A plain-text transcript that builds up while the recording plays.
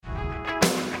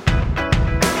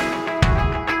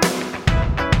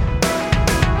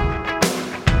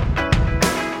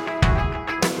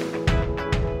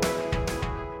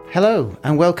Hello,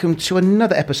 and welcome to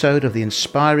another episode of the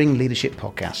Inspiring Leadership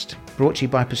Podcast, brought to you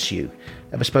by Pursue,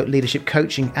 a bespoke leadership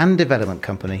coaching and development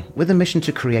company with a mission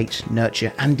to create,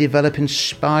 nurture, and develop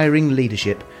inspiring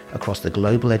leadership across the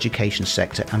global education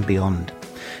sector and beyond.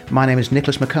 My name is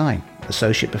Nicholas Mackay,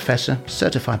 Associate Professor,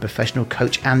 Certified Professional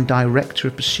Coach, and Director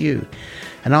of Pursue,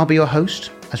 and I'll be your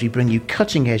host as we bring you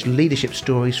cutting-edge leadership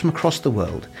stories from across the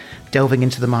world, delving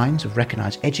into the minds of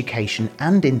recognised education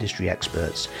and industry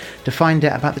experts to find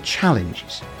out about the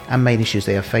challenges and main issues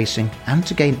they are facing and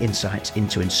to gain insights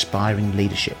into inspiring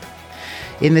leadership.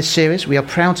 In this series, we are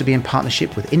proud to be in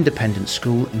partnership with Independent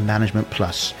School Management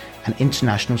Plus, an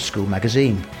international school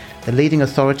magazine, the leading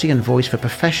authority and voice for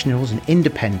professionals in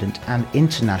independent and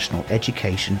international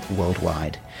education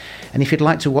worldwide. And if you'd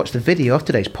like to watch the video of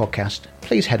today's podcast,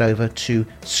 please head over to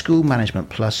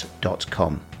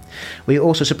schoolmanagementplus.com. We are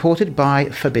also supported by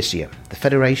FEBISIA, the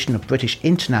Federation of British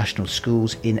International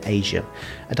Schools in Asia,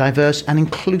 a diverse and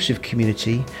inclusive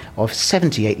community of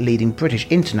 78 leading British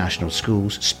international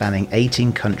schools spanning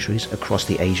 18 countries across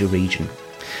the Asia region.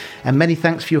 And many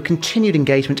thanks for your continued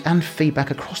engagement and feedback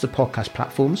across the podcast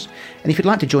platforms. And if you'd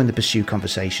like to join the Pursue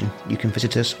conversation, you can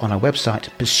visit us on our website,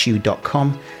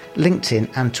 pursue.com,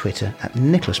 LinkedIn and Twitter at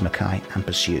Nicholas Mackay and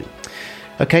Pursue.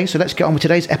 Okay, so let's get on with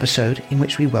today's episode, in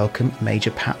which we welcome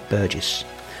Major Pat Burgess.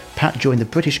 Pat joined the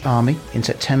British Army in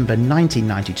September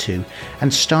 1992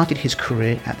 and started his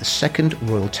career at the 2nd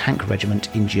Royal Tank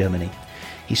Regiment in Germany.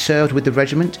 He served with the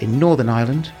regiment in Northern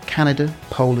Ireland, Canada,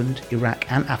 Poland, Iraq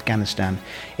and Afghanistan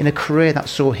in a career that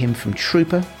saw him from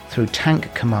trooper through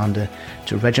tank commander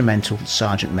to regimental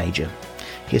sergeant major.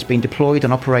 He has been deployed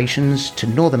on operations to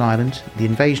Northern Ireland, the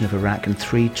invasion of Iraq and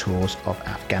 3 tours of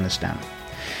Afghanistan.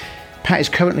 Pat is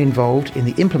currently involved in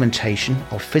the implementation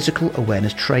of physical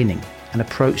awareness training, an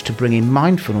approach to bringing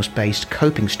mindfulness-based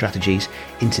coping strategies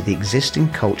into the existing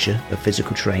culture of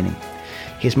physical training.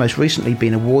 He has most recently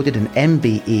been awarded an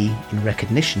MBE in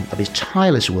recognition of his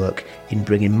tireless work in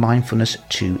bringing mindfulness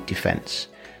to defence.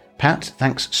 Pat,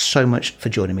 thanks so much for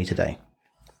joining me today.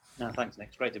 No, thanks, Nick.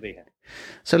 It's great to be here.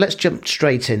 So let's jump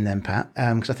straight in then, Pat,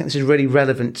 because I think this is really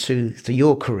relevant to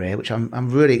your career, which I'm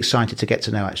really excited to get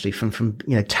to know, actually, from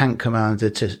tank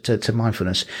commander to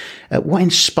mindfulness. What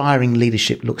inspiring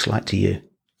leadership looks like to you?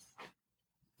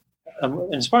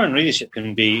 Inspiring leadership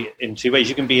can be in 2 ways.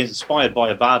 You can be inspired by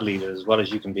a bad leader as well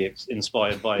as you can be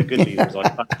inspired by a good leader, as I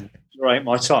found throughout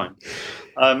my time.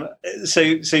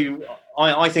 So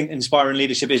I think inspiring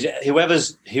leadership is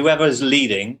whoever's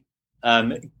leading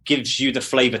gives you the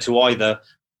flavour to either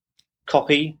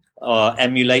copy or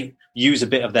emulate, use a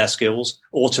bit of their skills,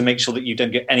 or to make sure that you don't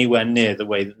get anywhere near the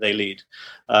way that they lead,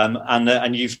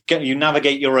 and you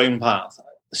navigate your own path.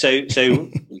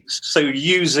 So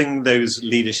using those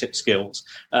leadership skills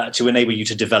to enable you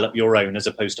to develop your own as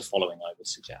opposed to following, I would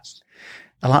suggest.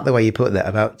 I like the way you put that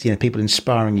about people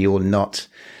inspiring you or not.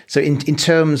 So in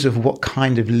terms of what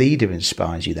kind of leader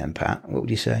inspires you then, Pat, what would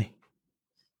you say?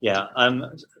 Yeah.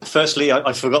 Firstly,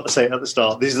 I forgot to say it at the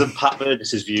start. These are the Pat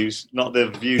Burgess's views, not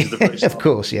the views of the British. Of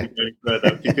course, yeah.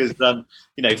 Because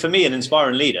for me, an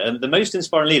inspiring leader, the most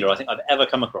inspiring leader I think I've ever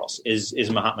come across is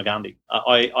Mahatma Gandhi.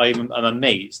 I'm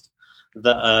amazed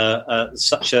that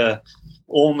such a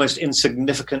almost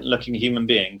insignificant looking human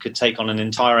being could take on an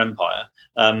entire empire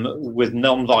with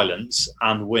non-violence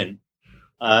and win.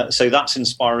 So that's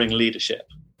inspiring leadership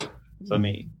for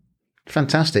me.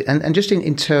 Fantastic. And just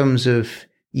in terms of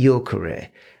your career,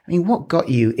 I mean, what got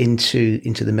you into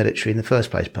the military in the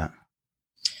first place, Pat?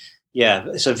 Yeah,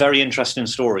 it's a very interesting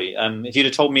story. If you'd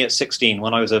have told me at 16,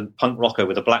 when I was a punk rocker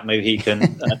with a black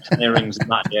Mohican, earrings and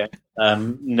that year,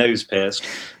 nose pierced,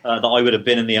 that I would have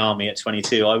been in the army at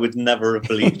 22, I would never have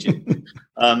believed you.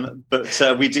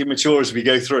 But we do mature as we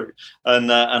go through,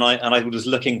 and I was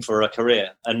looking for a career,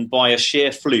 and by a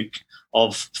sheer fluke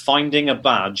of finding a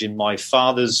badge in my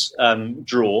father's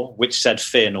drawer, which said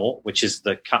Fear Naught, which is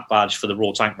the cap badge for the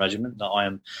Royal Tank Regiment that I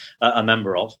am a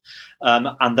member of,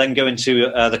 and then going to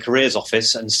the careers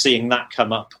office and seeing that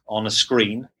come up on a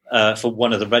screen for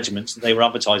one of the regiments that they were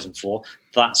advertising for.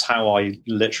 That's how I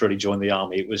literally joined the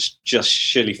army. It was just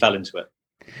surely fell into it.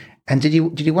 And did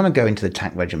you want to go into the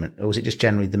tank regiment, or was it just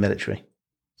generally the military?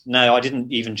 No, I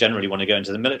didn't even generally want to go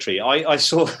into the military. I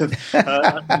sort of quite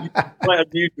a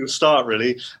unusual start,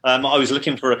 really. I was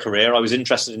looking for a career. I was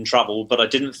interested in travel, but I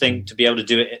didn't think to be able to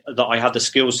do it, that I had the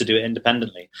skills to do it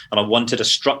independently. And I wanted a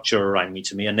structure around me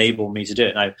to enable me to do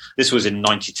it. Now, this was in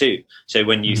 92. So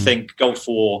when you think Gulf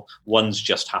War I's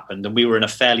just happened, and we were in a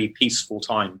fairly peaceful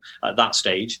time at that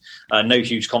stage, no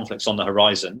huge conflicts on the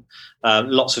horizon.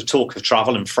 Lots of talk of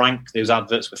travel, and Frank, there was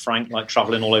adverts with Frank, like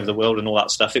traveling all over the world and all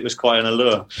that stuff. It was quite an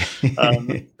allure.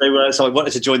 So I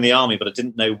wanted to join the army, but I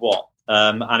didn't know what.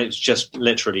 And it's just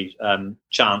literally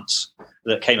chance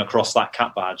that came across that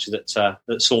cap badge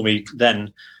that saw me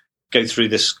then go through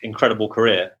this incredible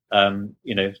career,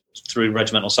 through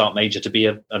regimental sergeant major to be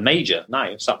a major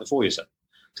now, sat before you, sir.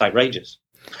 It's outrageous.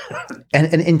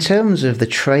 And in terms of the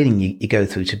training you go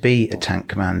through to be a tank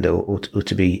commander or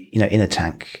to be, in a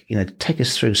tank, take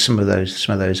us through some of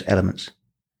those elements.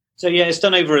 So, yeah, it's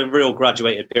done over a real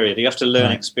graduated period. You have to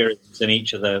learn experience in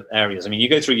each of the areas. I mean, you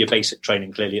go through your basic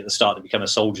training clearly at the start to become a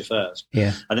soldier first.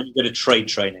 Yeah. And then you go to trade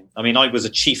training. I mean, I was a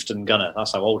chieftain gunner.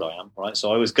 That's how old I am, right?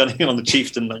 So I was gunning on the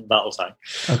chieftain battle tank.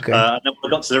 Okay. And then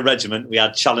when I got to the regiment, we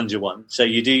had Challenger 1. So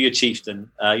you do your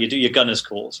chieftain, you do your gunner's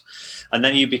course, and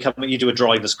then you do a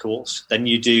driver's course. Then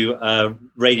you do a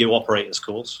radio operator's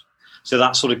course. So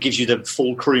that sort of gives you the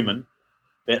full crewman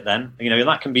bit then, and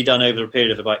that can be done over a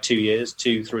period of about 2 years,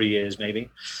 3 years maybe.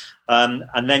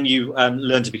 And then you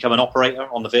learn to become an operator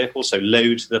on the vehicle, so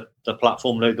load the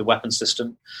platform, load the weapon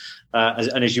system.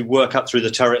 And as you work up through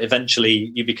the turret,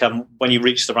 eventually you become, when you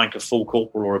reach the rank of full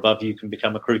corporal or above, you can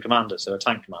become a crew commander, so a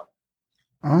tank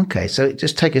commander. Okay, so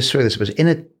just take us through this. In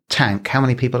a tank, how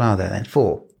many people are there then?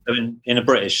 4? So in a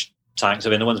British tank,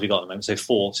 so in the ones we got at the moment, so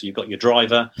 4. So you've got your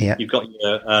driver, you've got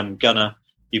your gunner,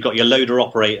 you've got your loader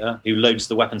operator who loads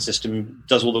the weapon system,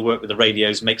 does all the work with the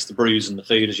radios, makes the brews and the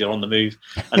food as you're on the move.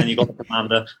 And then you've got the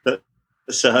commander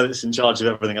that's in charge of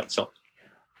everything up the top.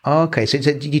 Okay, so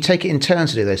did you take it in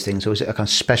turns to do those things, or is it a kind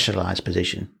of specialised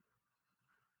position?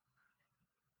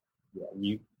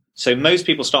 Yeah, so most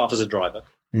people start off as a driver,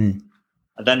 and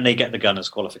then they get the gunner's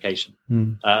qualification.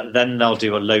 Then they'll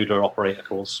do a loader operator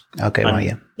course. Okay, right,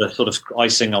 yeah. The sort of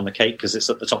icing on the cake, because it's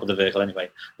at the top of the vehicle anyway,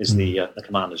 is the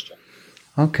commander's job.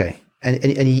 Okay,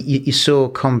 and you saw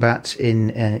combat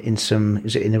in some,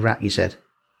 is it in Iraq, you said?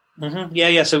 Mm-hmm.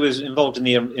 Yeah. So I was involved in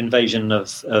the invasion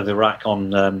of Iraq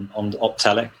on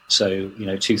Optelic, so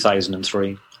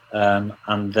 2003,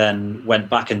 and then went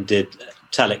back and did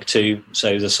Telic 2,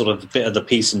 so the sort of bit of the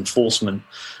peace enforcement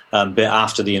bit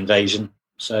after the invasion.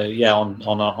 So yeah,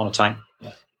 on a tank.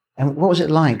 Yeah. And what was it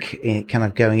like, kind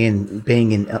of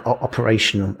being in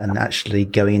operational and actually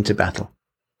going into battle?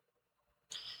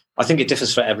 I think it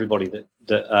differs for everybody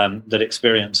that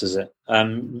experiences it.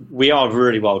 We are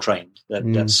really well trained.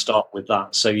 Let's start with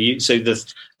that. So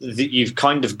you've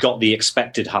kind of got the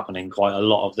expected happening quite a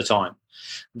lot of the time.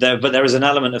 But there is an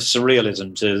element of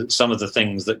surrealism to some of the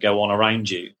things that go on around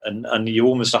you, and you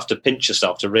almost have to pinch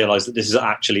yourself to realize that this is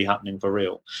actually happening for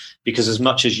real. Because as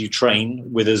much as you train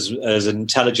with as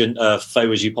intelligent a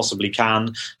foe as you possibly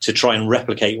can to try and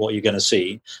replicate what you're going to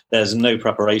see, there's no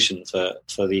preparation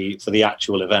for the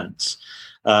actual events.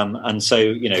 And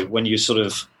so when you sort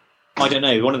of, I don't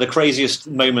know, one of the craziest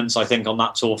moments I think on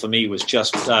that tour for me was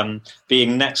just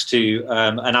being next to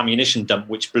an ammunition dump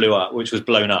which was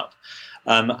blown up.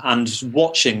 And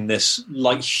watching this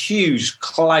like huge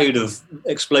cloud of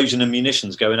explosion and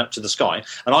munitions going up to the sky,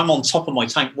 and I'm on top of my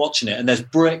tank watching it, and there's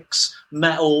bricks,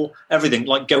 metal, everything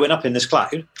like going up in this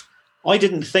cloud. I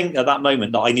didn't think at that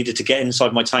moment that I needed to get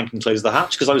inside my tank and close the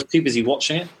hatch because I was too busy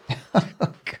watching it.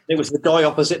 It was the guy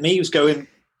opposite me who was going,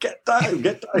 get down,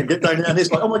 and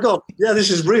it's like, oh my god, yeah, this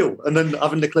is real. And then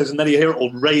having to close, and then you hear it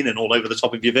all raining all over the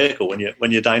top of your vehicle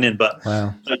when you're down in. But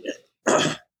wow.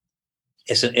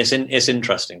 It's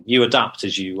interesting. You adapt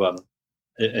as you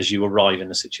arrive in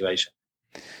the situation.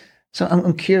 So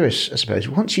I'm curious, I suppose,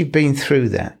 once you've been through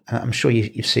that, I'm sure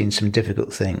you've seen some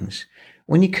difficult things.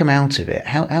 When you come out of it,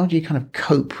 how do you kind of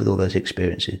cope with all those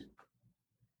experiences?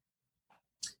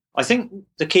 I think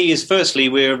the key is, firstly,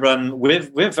 we're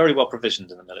very well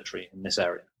provisioned in the military in this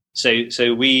area.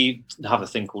 So we have a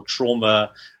thing called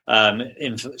trauma.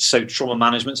 Trauma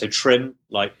management, so TRIM,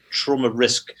 like trauma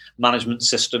risk management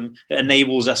system. It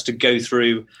enables us to go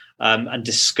through and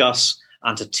discuss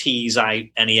and to tease out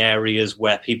any areas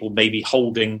where people may be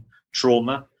holding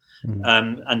trauma.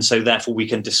 And so therefore we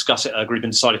can discuss it as a group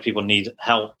and decide if people need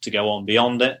help to go on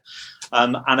beyond it.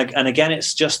 And again,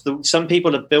 it's just some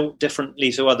people are built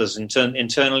differently to others,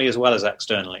 internally as well as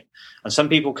externally. And some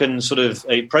people can sort of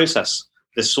process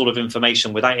this sort of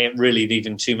information without it really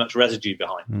leaving too much residue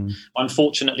behind. I'm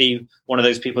fortunately one of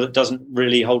those people that doesn't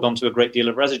really hold on to a great deal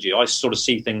of residue. I sort of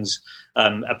see things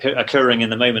occurring in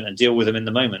the moment and deal with them in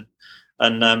the moment,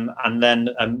 and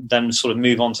then sort of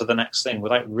move on to the next thing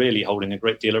without really holding a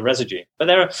great deal of residue. But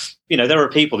there are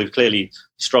people who've clearly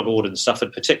struggled and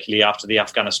suffered, particularly after the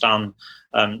Afghanistan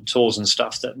tours and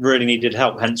stuff, that really needed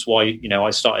help. Hence why I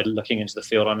started looking into the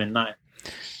field I'm in now.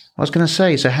 I was going to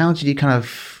say, so how did you kind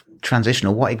of transition,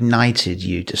 or what ignited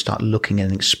you to start looking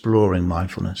and exploring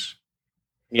mindfulness?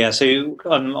 Yeah, so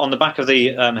on the back of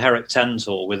the Herrick 10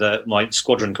 tour with my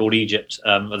squadron called Egypt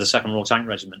of the 2nd Royal Tank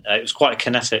Regiment, it was quite a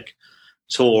kinetic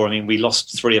tour. I mean, we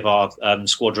lost 3 of our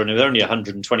squadron. It was only a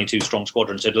 122 strong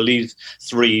squadron, so to leave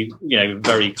 3,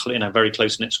 very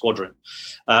close knit squadron,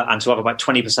 and to have about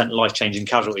 20% life changing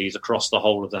casualties across the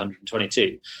whole of the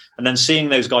 122, and then seeing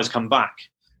those guys come back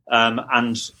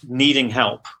and needing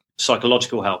help,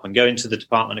 psychological help, and go into the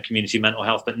Department of Community Mental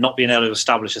Health, but not being able to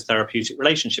establish a therapeutic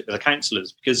relationship with the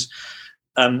counsellors because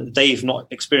they've not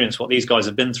experienced what these guys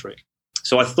have been through.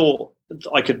 So I thought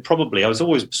I was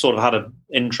always sort of had an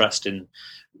interest in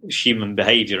human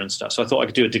behaviour and stuff. So I thought I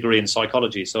could do a degree in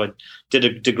psychology. So I did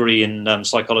a degree in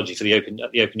psychology at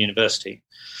the Open University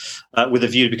with a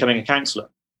view to becoming a counsellor.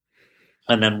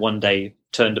 And then one day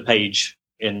turned a page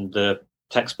in the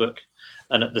textbook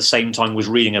and at the same time was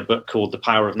reading a book called The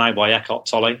Power of Now by Eckhart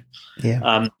Tolle.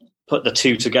 Yeah. Put the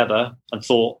two together and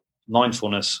thought,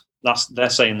 mindfulness, they're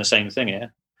saying the same thing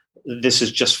here. This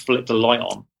has just flipped the light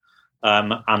on.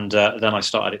 And then I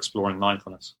started exploring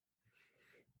mindfulness.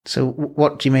 So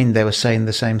what do you mean they were saying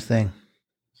the same thing?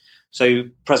 So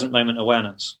present moment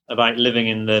awareness, about living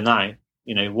in the now,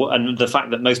 and the fact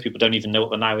that most people don't even know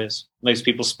what the now is. Most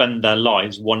people spend their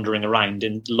lives wandering around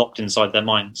locked inside their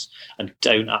minds and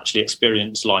don't actually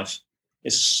experience life.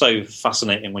 It's so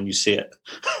fascinating when you see it.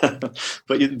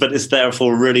 but it's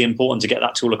therefore really important to get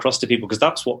that tool across to people because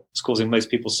that's what's causing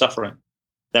most people's suffering,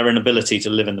 their inability to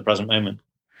live in the present moment.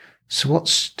 So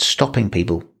what's stopping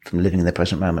people from living in the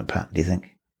present moment, Pat, do you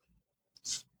think?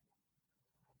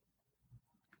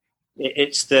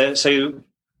 It's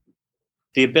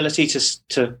the ability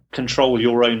to control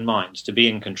your own mind, to be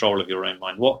in control of your own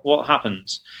mind. What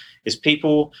happens is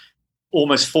people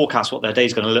almost forecast what their day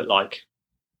is going to look like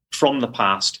from the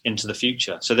past into the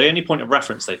future. So the only point of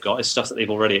reference they've got is stuff that they've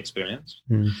already experienced.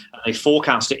 And they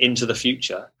forecast it into the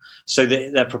future. So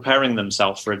they're preparing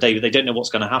themselves for a day, but they don't know what's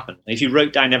going to happen. If you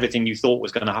wrote down everything you thought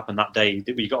was going to happen that day,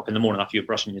 that you got up in the morning after you were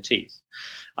brushing your teeth,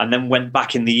 and then went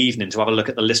back in the evening to have a look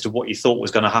at the list of what you thought was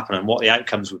going to happen and what the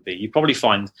outcomes would be, you probably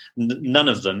find none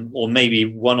of them, or maybe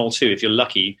one or two, if you're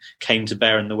lucky, came to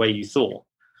bear in the way you thought.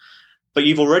 But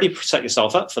you've already set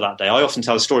yourself up for that day. I often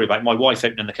tell a story about my wife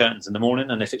opening the curtains in the morning,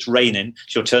 and if it's raining,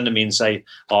 she'll turn to me and say,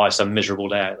 "Oh, it's a miserable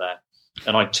day out there."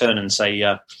 And I turn and say,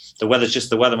 "The weather's just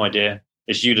the weather, my dear.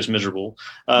 It's you just miserable."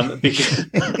 Because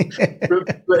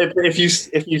if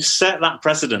you set that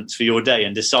precedence for your day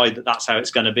and decide that that's how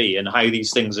it's going to be and how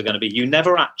these things are going to be, you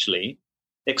never actually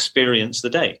experience the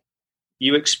day.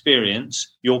 You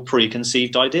experience your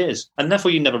preconceived ideas, and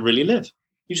therefore you never really live.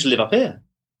 You just live up here.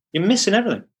 You're missing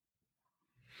everything.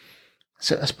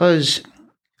 So I suppose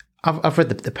I've read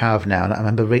The Power of Now, and I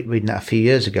remember reading that a few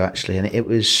years ago, actually, and it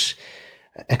was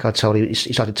Eckhart Tolle. He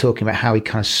started talking about how he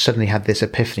kind of suddenly had this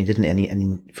epiphany, didn't he?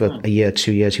 And for a year,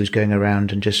 2 years, he was going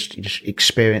around and just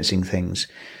experiencing things.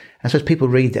 And I suppose people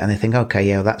read that and they think, okay,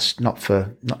 yeah, that's not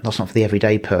for the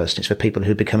everyday person. It's for people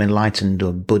who become enlightened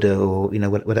or Buddha or,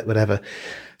 whatever.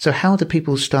 So how do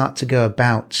people start to go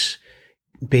about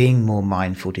being more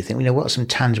mindful, do you think? What are some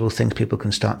tangible things people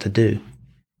can start to do?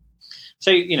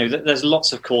 So, there's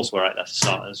lots of courseware out there for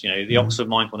starters. The Oxford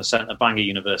Mindfulness Centre, Bangor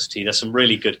University, there's some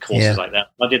really good courses like that.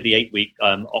 I did the 8-week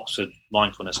Oxford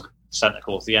Mindfulness Centre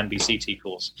course, the MBCT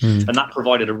course, and that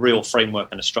provided a real framework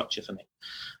and a structure for me.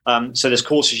 So there's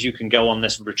courses you can go on,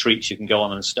 there's retreats you can go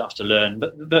on and stuff to learn.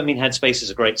 But I mean, Headspace is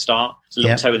a great start. It's a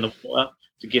little toe in the water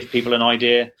to give people an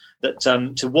idea that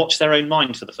to watch their own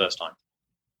mind for the first time.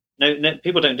 No,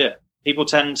 people don't do it. People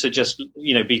tend to just,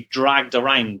 be dragged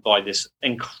around by this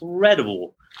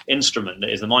incredible instrument that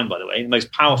is the mind, by the way, the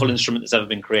most powerful instrument that's ever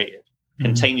been created,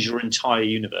 contains your entire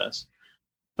universe.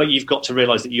 But you've got to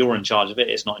realize that you're in charge of it.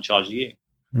 It's not in charge of you.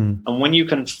 And when you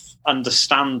can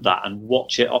understand that and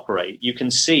watch it operate, you can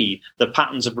see the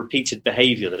patterns of repeated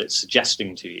behavior that it's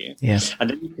suggesting to you. Yes. And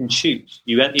then you can choose.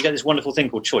 You get this wonderful thing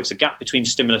called choice, a gap between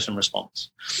stimulus and response.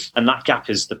 And that gap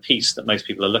is the piece that most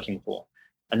people are looking for.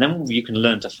 And then you can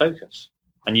learn to focus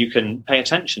and you can pay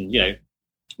attention,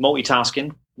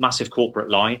 multitasking, massive corporate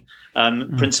lie,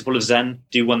 principle of Zen,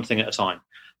 do one thing at a time.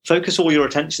 Focus all your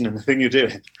attention on the thing you're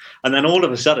doing. And then all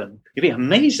of a sudden, you'll be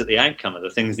amazed at the outcome of the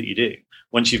things that you do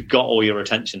once you've got all your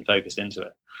attention focused into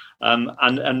it.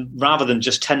 And rather than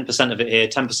just 10% of it here,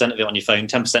 10% of it on your phone,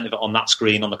 10% of it on that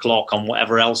screen, on the clock, on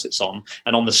whatever else it's on,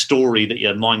 and on the story that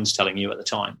your mind's telling you at the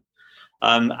time.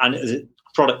 And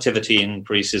productivity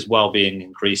increases, well-being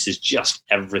increases, just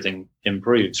everything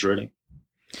improves, really.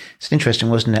 It's interesting,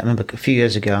 wasn't it? I remember a few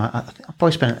years ago, I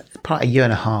probably spent probably a year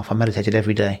and a half, I meditated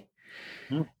every day.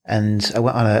 And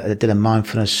I did a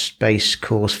mindfulness-based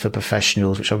course for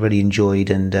professionals, which I really enjoyed,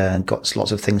 and got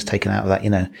lots of things taken out of that,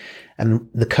 And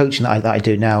the coaching that I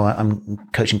do now, I'm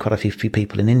coaching quite a few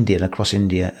people in India and across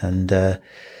India. And, the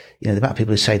amount of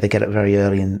people who say they get up very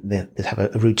early and they have a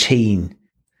routine.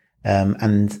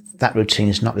 And that routine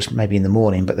is not just maybe in the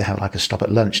morning, but they have like a stop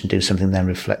at lunch and do something, then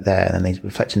reflect there, and then they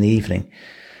reflect in the evening.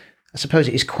 I suppose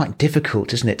it is quite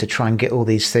difficult, isn't it, to try and get all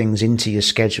these things into your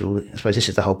schedule. I suppose this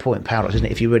is the whole point, paradox, isn't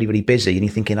it? If you're really, really busy and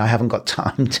you're thinking, I haven't got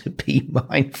time to be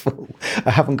mindful,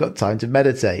 I haven't got time to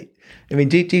meditate. I mean,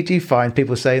 do you find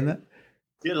people saying that?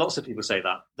 Yeah, lots of people say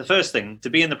that. The first thing, to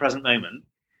be in the present moment,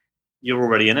 you're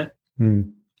already in it.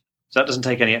 So that doesn't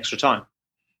take any extra time.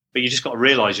 But you just got to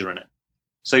realize you're in it.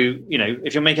 So,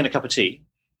 if you're making a cup of tea,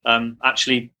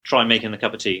 actually try making the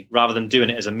cup of tea rather than doing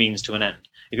it as a means to an end.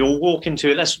 If you're walking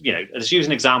to it, let's use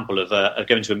an example of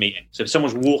going to a meeting. So if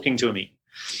someone's walking to a meeting,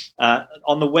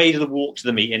 on the way to the walk to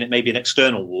the meeting, it may be an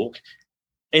external walk.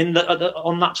 On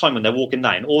that time when they're walking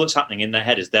down, all that's happening in their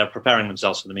head is they're preparing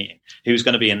themselves for the meeting. Who's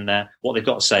going to be in there? What they've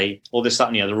got to say? All this, that,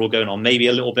 and the other, all going on. Maybe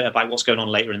a little bit about what's going on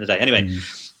later in the day. Anyway,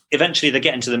 eventually they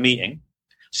get into the meeting,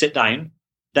 sit down.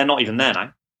 They're not even there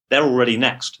now. They're already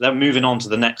next. They're moving on to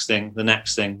the next thing, the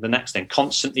next thing, the next thing,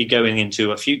 constantly going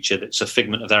into a future that's a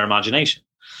figment of their imagination.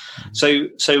 So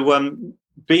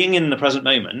being in the present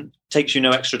moment takes you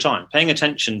no extra time. Paying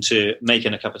attention to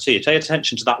making a cup of tea, pay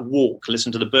attention to that walk,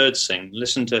 listen to the birds sing,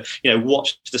 listen to,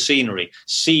 watch the scenery,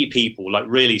 see people, like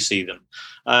really see them.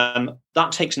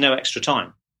 That takes no extra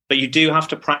time. But you do have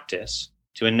to practice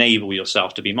to enable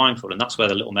yourself to be mindful. And that's where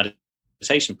the little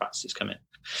meditation practices come in.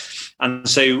 And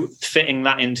so fitting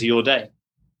that into your day.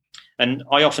 And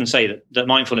I often say that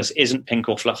mindfulness isn't pink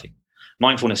or fluffy.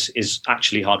 Mindfulness is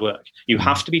actually hard work. You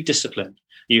have to be disciplined.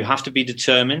 You have to be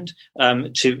determined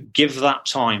to give that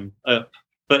time up.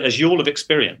 But as you'll have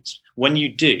experienced, when you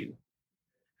do,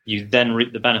 you then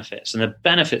reap the benefits. And the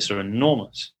benefits are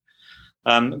enormous.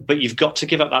 But you've got to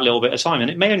give up that little bit of time. And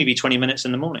it may only be 20 minutes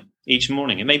in the morning, each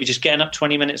morning. It may be just getting up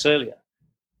 20 minutes earlier.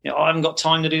 I haven't got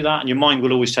time to do that. And your mind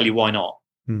will always tell you why not.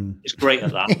 It's great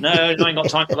at that. No, I ain't got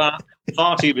time for that.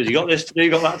 Far too busy. Got this to do,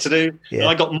 got that to do. Yeah.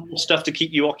 I got more stuff to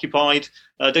keep you occupied.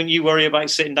 Don't you worry about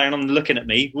sitting down and looking at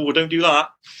me. Oh, don't do that.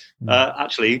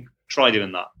 Actually, try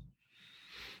doing that.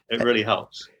 It really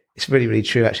helps. It's really, really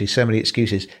true, actually. So many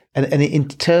excuses. And in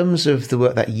terms of the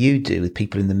work that you do with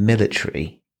people in the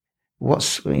military,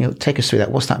 take us through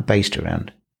that. What's that based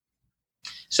around?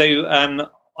 So,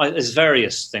 there's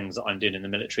various things that I'm doing in the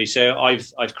military. So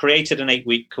I've created an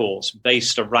 8-week course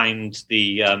based around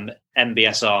the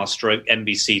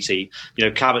MBSR/MBCT,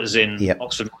 Cabot's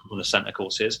Oxford Mindfulness Centre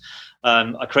courses.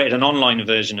 I created an online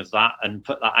version of that and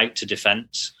put that out to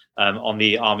defence on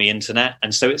the Army internet.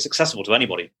 And so it's accessible to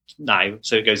anybody now.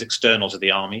 So it goes external to the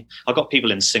Army. I've got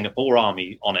people in Singapore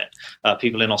Army on it,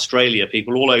 people in Australia,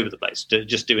 people all over the place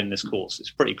just doing this course. It's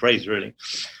pretty crazy, really.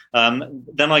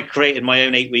 Then I created my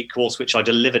own 8-week course, which I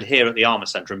delivered here at the Armour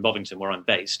Centre in Bovington, where I'm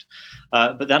based.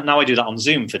 But now I do that on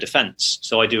Zoom for defence.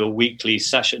 So I do a weekly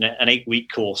session, an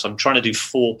 8-week course. I'm trying to do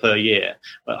 4 per year.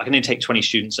 I can only take 20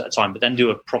 students at a time, but then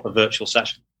do a proper virtual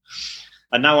session.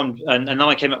 And now now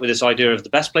I came up with this idea of the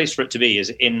best place for it to be is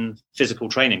in physical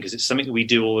training, because it's something that we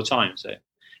do all the time. So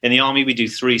in the Army, we do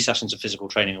 3 sessions of physical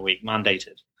training a week,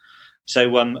 mandated.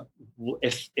 So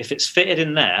if it's fitted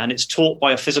in there and it's taught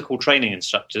by a physical training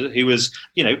instructor who is,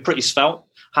 pretty svelte,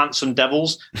 handsome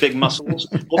devils, big muscles,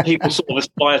 what people sort of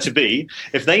aspire to be,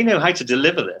 if they know how to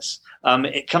deliver this,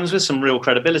 it comes with some real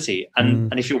credibility.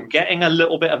 And if you're getting a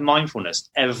little bit of mindfulness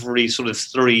every sort of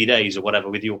 3 days or whatever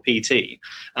with your PT,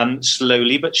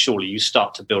 slowly but surely you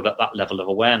start to build up that level of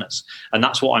awareness. And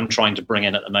that's what I'm trying to bring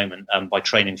in at the moment by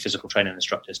training physical training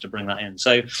instructors to bring that in.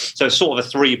 So sort of a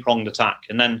 3-pronged attack.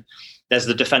 And then there's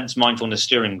the Defence Mindfulness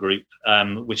Steering Group,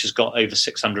 which has got over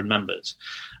 600 members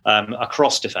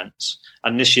across defence.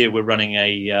 And this year we're running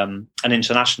an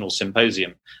international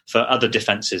symposium for other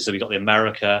defences. So we've got the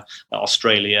America,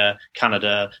 Australia,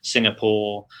 Canada,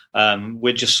 Singapore.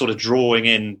 We're just sort of drawing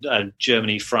in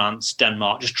Germany, France,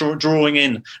 Denmark, just drawing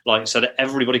in so that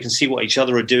everybody can see what each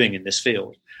other are doing in this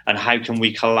field and how can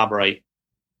we collaborate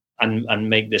and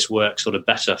make this work sort of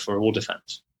better for all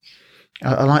defence.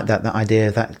 I like that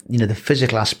idea that, the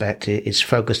physical aspect is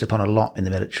focused upon a lot in the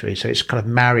military. So it's kind of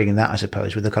marrying that, I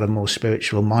suppose, with a kind of more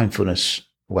spiritual mindfulness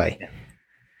way. Yeah.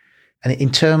 And in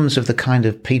terms of the kind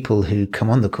of people who come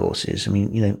on the courses, I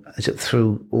mean, is it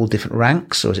through all different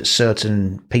ranks or is it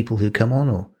certain people who come on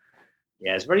or?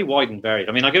 Yeah, it's very wide and varied.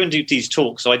 I mean, I go and do these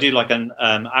talks. So I do like an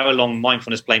hour-long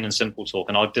mindfulness plain and simple talk,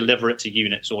 and I'll deliver it to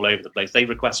units all over the place. They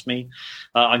request me.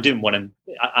 I'm doing one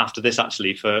after this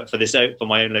actually for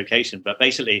my own location. But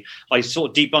basically, I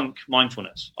sort of debunk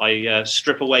mindfulness. I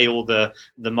strip away all the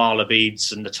mala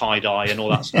beads and the tie dye and all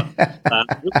that stuff,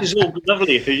 which is all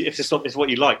lovely if it's what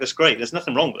you like. That's great. There's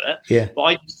nothing wrong with it. Yeah. But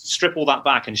I strip all that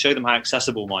back and show them how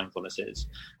accessible mindfulness is,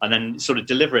 and then sort of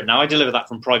deliver it. Now I deliver that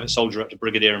from private soldier up to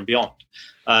brigadier and beyond.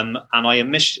 And I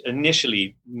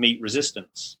initially meet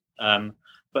resistance,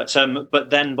 but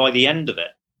then by the end of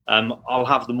it, I'll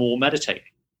have them all meditating,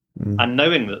 and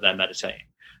knowing that they're meditating,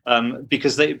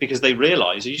 because they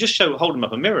realise. You just hold them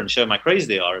up a mirror and show them how crazy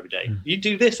they are every day. You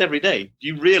do this every day.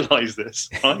 You realise this,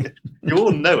 right? You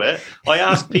all know it. I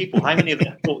ask people how many of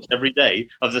their thoughts every day,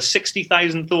 of the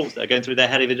 60,000 thoughts that are going through their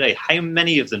head every day, how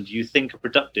many of them do you think are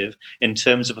productive in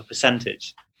terms of a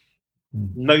percentage?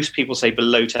 Most people say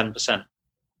below 10%. Yeah.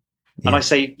 And I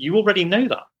say, you already know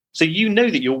that. So you know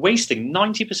that you're wasting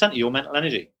 90% of your mental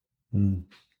energy. Do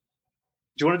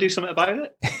you want to do something about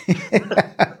it?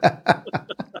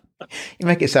 You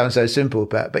make it sound so simple,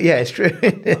 but yeah, it's true.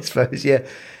 I suppose, yeah.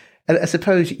 And I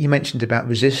suppose you mentioned about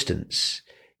resistance.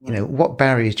 You know, what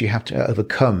barriers do you have to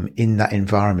overcome in that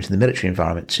environment, in the military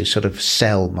environment, to sort of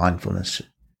sell mindfulness?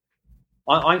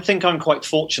 I think I'm quite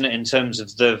fortunate in terms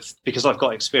of because I've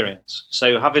got experience.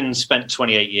 So having spent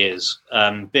 28 years,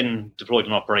 been deployed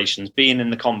in operations, being in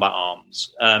the combat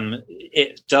arms,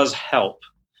 it does help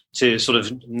to sort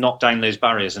of knock down those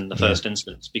barriers in the first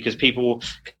instance, because people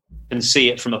can see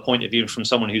it from a point of view from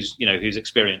someone who's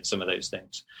experienced some of those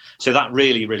things. So that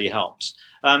really, really helps.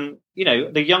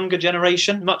 The younger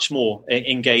generation, much more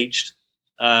engaged.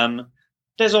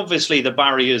 There's obviously the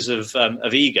barriers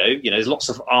of ego. There's lots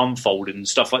of arm folding and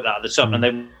stuff like that at the top, and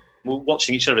then we're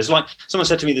watching each other. It's like someone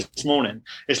said to me this morning.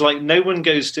 It's like no one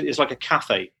goes to. It's like a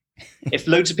cafe. If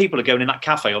loads of people are going in that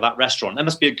cafe or that restaurant, that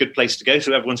must be a good place to go.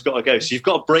 So everyone's got to go. So you've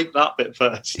got to break that bit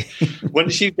first.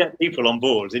 Once you get people on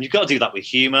board, and you've got to do that with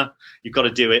humour. You've got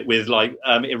to do it with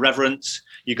irreverence.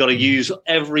 You've got to use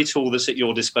every tool that's at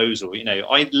your disposal.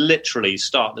 I literally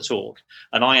start the talk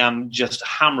and I am just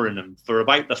hammering them for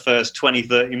about the first 20,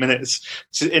 30 minutes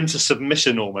into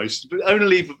submission almost, but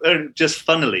only just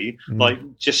funnily, like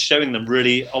just showing them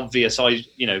really obvious,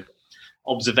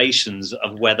 observations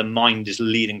of where the mind is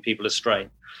leading people astray.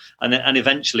 And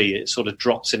eventually it sort of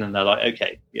drops in and they're like,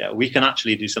 okay, yeah, we can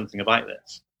actually do something about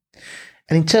this.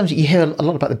 And in terms of, you hear a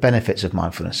lot about the benefits of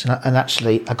mindfulness. And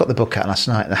actually, I got the book out last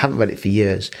night and I haven't read it for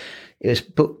years. It was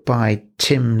a book by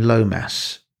Tim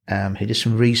Lomas, who did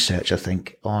some research, I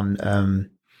think, on,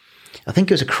 I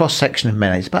think it was a cross-section of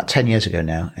men. It's about 10 years ago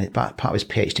now. And it's part of his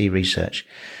PhD research.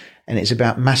 And it's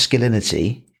about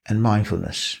masculinity and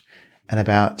mindfulness, and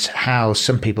about how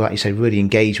some people, like you say, really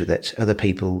engage with it. Other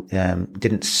people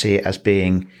didn't see it as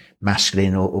being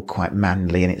masculine or quite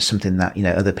manly. And it's something that,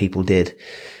 other people did.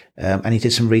 And he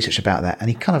did some research about that. And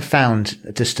he kind of found,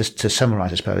 just to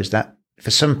summarize, I suppose, that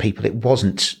for some people, it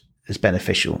wasn't as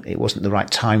beneficial. It wasn't the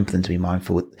right time for them to be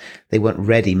mindful. They weren't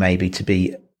ready maybe to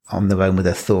be on their own with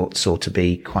their thoughts or to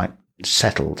be quite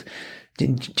settled.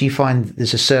 Do you find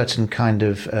there's a certain kind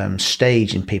of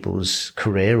stage in people's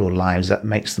career or lives that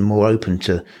makes them more open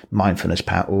to mindfulness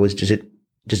power, or does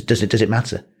it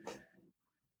matter?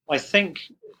 I think,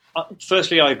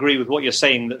 firstly, I agree with what you're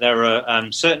saying, that there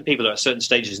are certain people at certain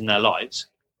stages in their lives,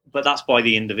 but that's by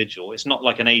the individual. It's not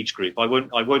like an age group. I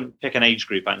won't pick an age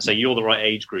group out and say you're the right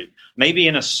age group. Maybe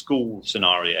in a school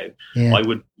scenario, I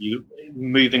would be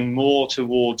moving more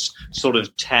towards sort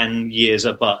of 10 years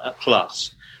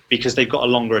plus, because they've got a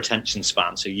longer attention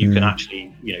span. So you can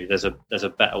actually, there's a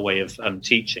better way of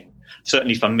teaching.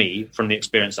 Certainly for me, from the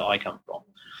experience that I come from.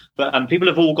 But people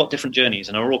have all got different journeys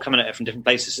and are all coming at it from different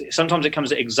places. Sometimes it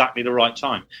comes at exactly the right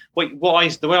time.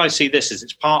 The way I see this is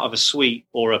it's part of a suite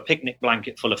or a picnic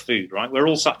blanket full of food, right? We're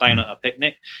all sat down at a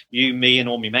picnic, you, me, and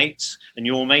all my mates and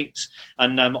your mates.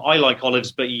 And I like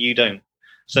olives, but you don't.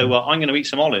 So I'm going to eat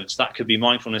some olives. That could be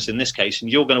mindfulness in this case.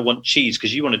 And you're going to want cheese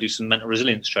because you want to do some mental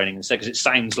resilience training instead, because it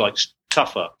sounds like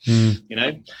tougher,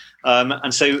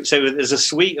 And so there's a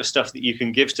suite of stuff that you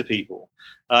can give to people.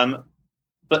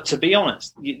 But to be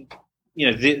honest,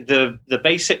 the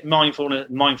basic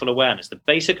mindful awareness, the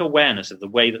basic awareness of the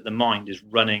way that the mind is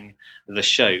running the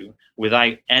show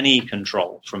without any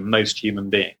control from most human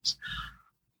beings,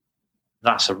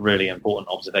 that's a really important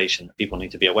observation that people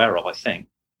need to be aware of, I think,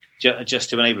 just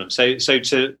to enable them. So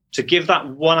to give that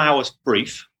 1 hour's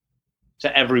brief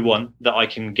to everyone that I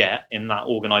can get in that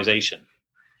organization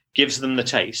gives them the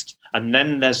taste. And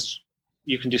then there's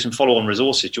you can do some follow-on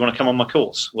resources. Do you want to come on my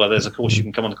course? Well, there's a course you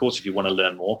can come on the course if you want to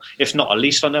learn more. If not, at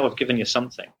least I know I've given you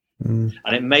something. And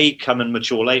it may come and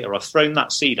mature later. I've thrown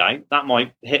that seed out. That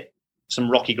might hit some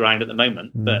rocky ground at the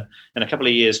moment, but in a couple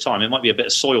of years' time, it might be a bit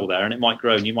of soil there, and it might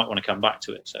grow, and you might want to come back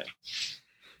to it. So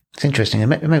it's interesting.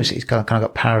 Maybe it's kind of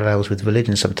got parallels with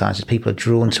religion sometimes, as people are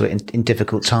drawn to it in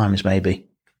difficult times, maybe.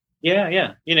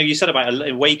 Yeah. You said about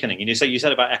awakening, and you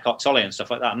said about Eckhart Tolle and stuff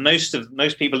like that.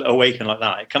 Most people that awaken like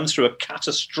that, it comes through a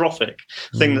catastrophic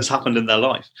thing that's happened in their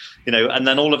life, and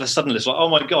then all of a sudden it's like, oh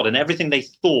my God, and everything they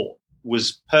thought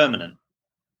was permanent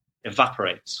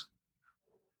evaporates.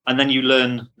 And then you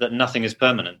learn that nothing is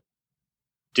permanent.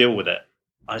 Deal with it.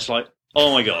 And it's like,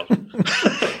 oh my God.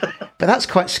 But that's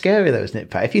quite scary though, isn't it,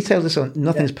 Pat? If you tell us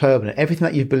nothing's permanent, everything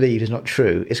that you've believed is not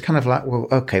true, it's kind of like, well,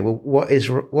 okay, well,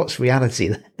 what's reality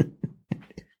then?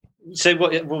 So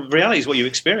reality is what you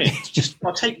experience. You just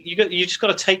got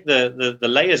to take the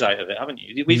layers out of it, haven't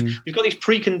you? We've got these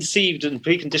preconceived and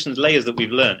preconditioned layers that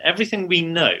we've learned. Everything we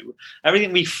know,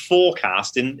 everything we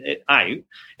forecast out,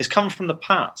 has come from the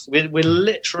past. We're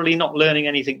literally not learning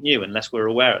anything new unless we're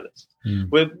aware of this.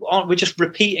 We're just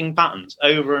repeating patterns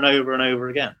over and over and over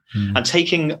again, and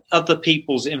taking other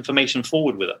people's information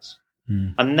forward with us,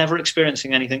 and never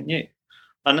experiencing anything new.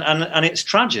 And it's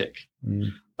tragic.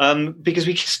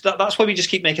 Because that's why we just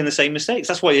keep making the same mistakes.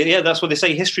 That's why they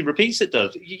say history repeats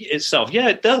itself. Yeah,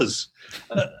 it does.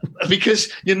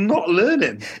 Because you're not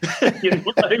learning. You're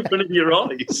not opening your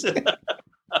eyes.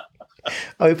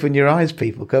 Open your eyes,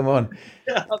 people. Come on.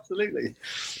 Yeah, absolutely.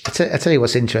 I tell you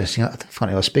what's interesting.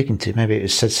 Funny, I was speaking to, maybe it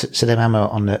was Sadem Ammo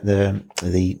on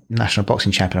the national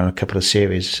boxing champion on a couple of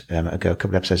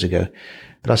episodes ago.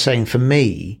 But I was saying, for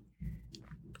me,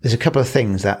 there's a couple of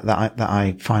things that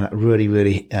I find that really,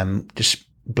 really just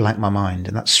blank my mind,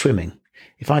 and that's swimming.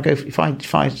 If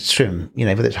I swim,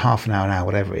 whether it's half an hour,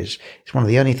 whatever it is, it's one of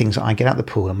the only things that I get out of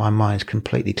the pool and my mind's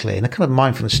completely clear, in a kind of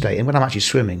mindfulness state. And when I'm actually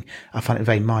swimming, I find it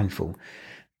very mindful.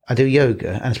 I do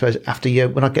yoga, and I suppose after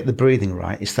yoga, when I get the breathing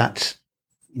right, it's that,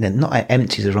 not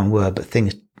empty is the wrong word, but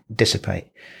things dissipate.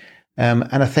 And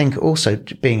I think also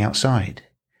being outside.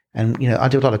 And, I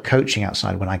do a lot of coaching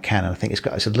outside when I can. And I think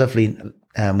it's a lovely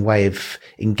way of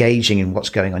engaging in what's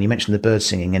going on. You mentioned the birds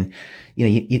singing, and,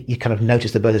 you kind of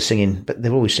notice the birds are singing, but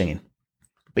they're always singing.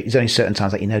 But there's only certain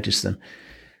times that you notice them.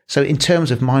 So in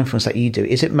terms of mindfulness that you do,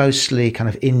 is it mostly kind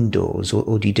of indoors,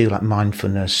 or do you do like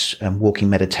mindfulness and walking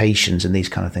meditations and these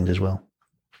kind of things as well?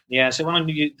 Yeah, so when I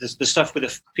do the stuff with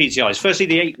the PTIs, firstly,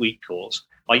 the 8-week course,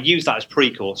 I use that as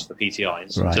pre-course for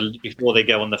PTIs before they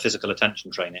go on the physical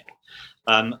attention training.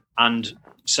 And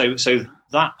so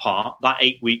that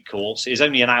 8-week course is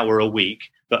only an hour a week,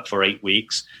 but for 8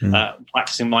 weeks,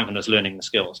 practicing mindfulness, learning the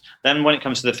skills. Then when it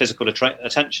comes to the physical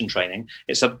attention training,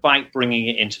 it's about bringing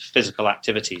it into physical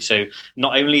activity. So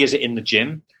not only is it in the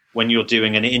gym, when you're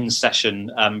doing an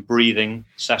in-session breathing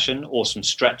session or some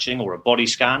stretching or a body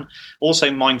scan,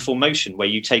 also mindful motion, where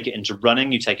you take it into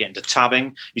running, you take it into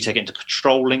tabbing, you take it into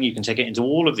patrolling, you can take it into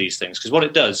all of these things. Because what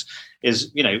it does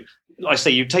is, I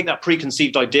say you take that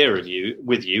preconceived idea of you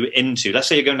with you into, let's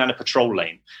say you're going down a patrol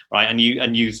lane, right? And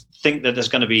you think that there's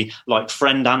going to be like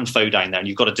friend and foe down there, and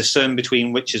you've got to discern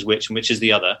between which is which and which is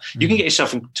the other. You can get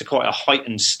yourself into quite a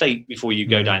heightened state before you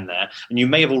go down there, and you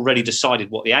may have already decided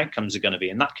what the outcomes are going to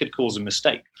be, and that could cause a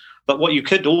mistake. But what you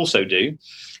could also do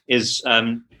is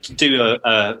do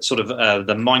a sort of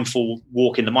the mindful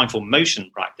walking, the mindful motion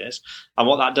practice. And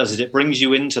what that does is it brings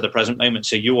you into the present moment.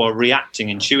 So you are reacting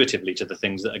intuitively to the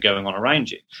things that are going on around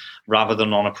you rather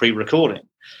than on a pre-recording.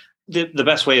 The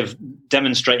best way of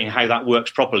demonstrating how that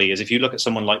works properly is if you look at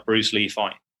someone like Bruce Lee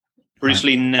fight. Bruce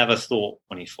Lee never thought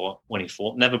when he fought,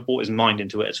 never brought his mind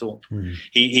into it at all.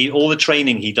 He all the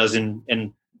training he does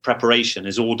in preparation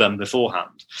is all done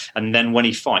beforehand. And then when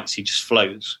he fights, he just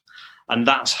flows. And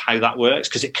that's how that works,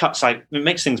 because it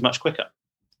makes things much quicker.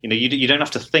 You don't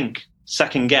have to think,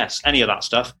 second guess any of that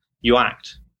stuff. You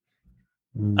act.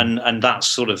 And that's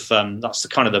sort of that's the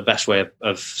kind of the best way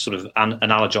of sort of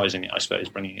analogizing it, I suppose,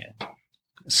 bringing it in.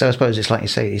 So I suppose it's like you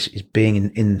say, it's being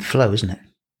in flow, isn't it?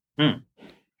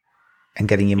 And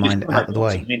getting your mind out of the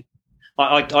way.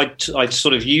 I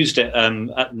sort of used it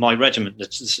at my regiment,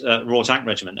 the Royal Tank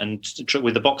Regiment, and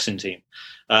with the boxing team,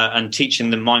 and teaching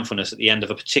them mindfulness at the end of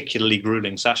a particularly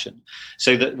grueling session,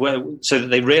 so that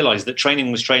they realised that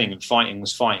training was training and fighting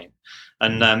was fighting,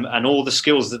 and all the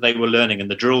skills that they were learning and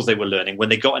the drills they were learning, when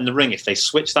they got in the ring, if they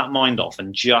switch that mind off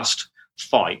and just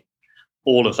fight,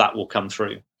 all of that will come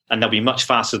through, and they'll be much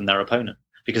faster than their opponent.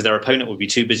 Because their opponent will be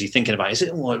too busy thinking about, is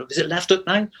it left hook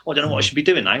now? Oh, I don't know what I should be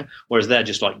doing now. Whereas they're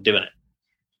just like doing it.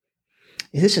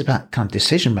 This is about kind of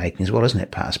decision making as well, isn't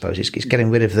it, Pat? I suppose it's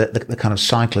getting rid of the kind of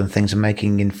cycle and things and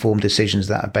making informed decisions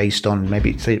that are based on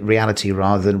maybe reality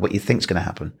rather than what you think is going to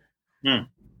happen.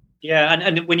 Yeah,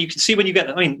 and when you can see when you get,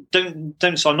 I mean,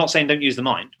 don't. So I'm not saying don't use the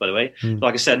mind, by the way.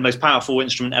 Like I said, most powerful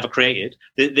instrument ever created.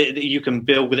 You can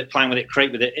build with it, plan with it,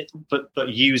 create with it, but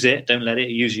use it. Don't let it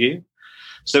use you.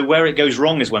 So where it goes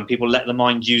wrong is when people let the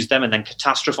mind use them and then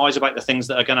catastrophize about the things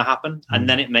that are going to happen, and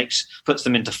then it puts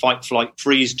them into fight, flight,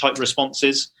 freeze type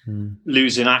responses,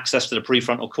 losing access to the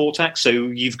prefrontal cortex. So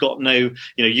you've got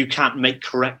you can't make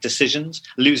correct decisions,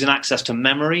 losing access to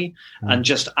memory, and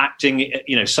just acting.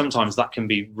 Sometimes that can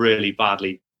be really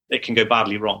badly. It can go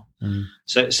badly wrong.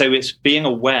 So it's being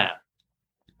aware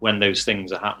when those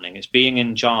things are happening. It's being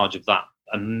in charge of that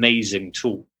amazing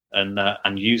tool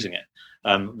and using it.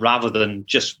 Rather than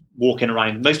just walking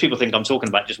around. Most people think I'm talking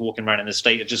about just walking around in a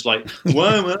state of just like,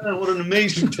 wow, man, what an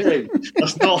amazing day.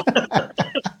 That's not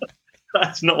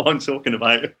what I'm talking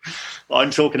about.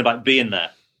 I'm talking about being there,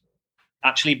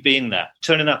 actually being there,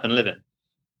 turning up and living.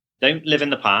 Don't live in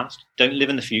the past. Don't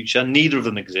live in the future. Neither of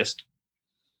them exist.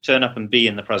 Turn up and be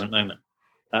in the present moment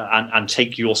and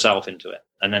take yourself into it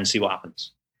and then see what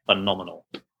happens. Phenomenal.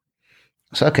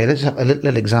 So, okay, let's have a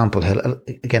little example here.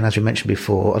 Again, as we mentioned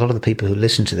before, a lot of the people who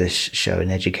listen to this show in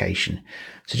education.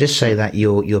 So just say that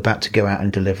you're about to go out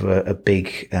and deliver a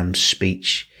big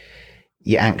speech.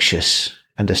 You're anxious,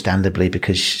 understandably,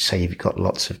 because say you've got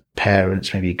lots of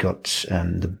parents, maybe you've got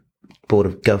the board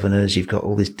of governors, you've got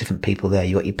all these different people there,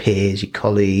 you've got your peers, your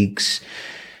colleagues.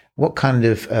 What kind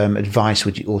of advice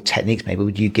or techniques maybe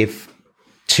would you give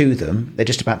to them? They're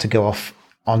just about to go off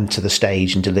onto the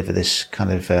stage and deliver this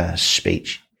kind of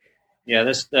speech. Yeah,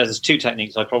 there's two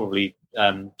techniques I probably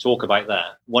talk about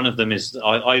there. One of them is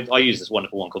I use this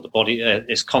wonderful one called the body.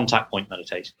 It's contact point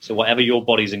meditation. So whatever your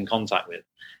body's in contact with,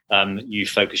 you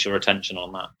focus your attention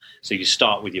on that. So you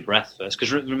start with your breath first,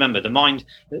 because remember, the mind,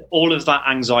 all of that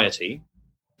anxiety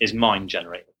is mind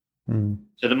generated.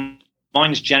 So the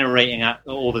mind's generating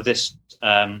all of this,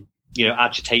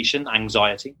 agitation,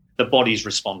 anxiety. The body's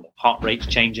responding. Heart rate's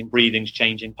changing, breathing's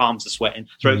changing, palms are sweating,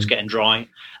 throat's getting dry,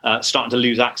 starting to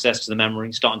lose access to the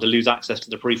memory, starting to lose access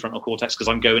to the prefrontal cortex because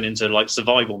I'm going into like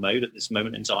survival mode at this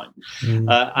moment in time,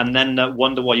 and then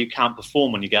wonder why you can't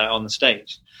perform when you get out on the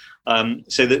stage.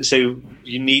 So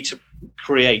you need to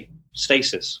create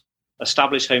stasis,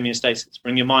 establish homeostasis,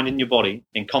 bring your mind and your body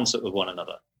in concert with one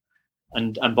another,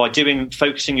 and by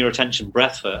focusing your attention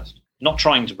breath first, not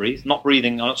trying to breathe, not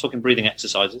breathing. I'm not talking breathing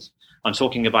exercises. I'm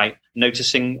talking about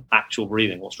noticing actual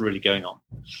breathing, what's really going on.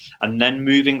 And then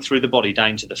moving through the body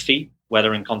down to the feet, where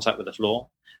they're in contact with the floor,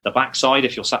 the backside,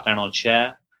 if you're sat down on a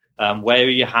chair, where are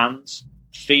your hands,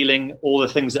 feeling all the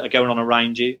things that are going on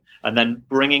around you, and then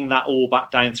bringing that all back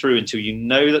down through until you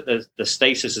know that the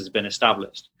stasis has been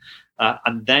established.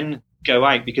 And then go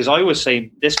out, because I always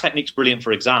say this technique's brilliant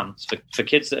for exams, for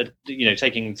kids that are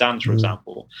taking exams, for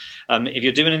example. If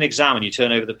you're doing an exam and you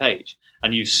turn over the page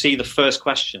and you see the first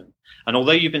question, and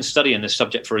although you've been studying this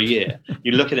subject for a year,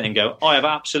 you look at it and go, I have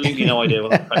absolutely no idea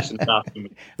what that question is asking me.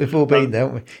 We've all been there,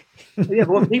 haven't we? Yeah,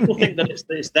 but when people think that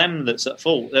it's them that's at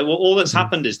fault, all that's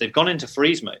happened is they've gone into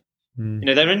freeze mode.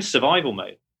 They're in survival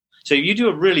mode. So you do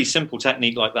a really simple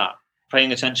technique like that,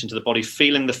 paying attention to the body,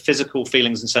 feeling the physical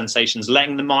feelings and sensations,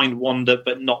 letting the mind wander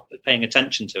but not paying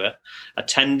attention to it,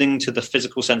 attending to the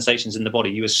physical sensations in the body.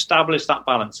 You establish that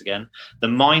balance again. The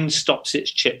mind stops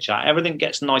its chit-chat. Everything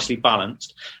gets nicely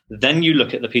balanced. Then you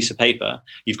look at the piece of paper.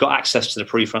 You've got access to the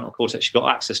prefrontal cortex. You've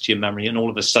got access to your memory. And all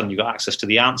of a sudden, you've got access to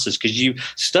the answers because you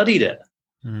studied it.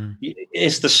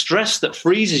 It's the stress that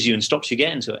freezes you and stops you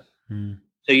getting to it.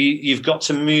 So you've got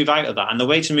to move out of that. And the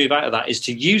way to move out of that is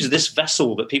to use this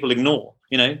vessel that people ignore.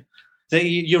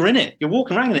 You're in it. You're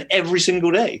walking around in it every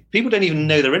single day. People don't even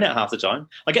know they're in it half the time.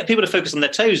 I get people to focus on their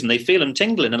toes and they feel them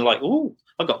tingling and they're like, oh,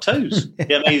 I've got toes.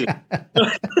 Yeah, amazing.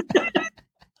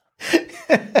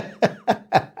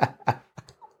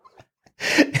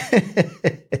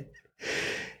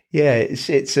 Yeah,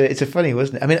 it's a funny,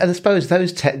 wasn't it? I mean, and I suppose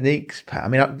those techniques, Pat, I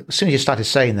mean, as soon as you started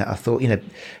saying that, I thought,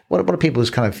 what are people's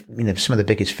kind of, some of the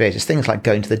biggest fears? It's things like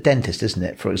going to the dentist, isn't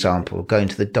it? For example, going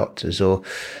to the doctors or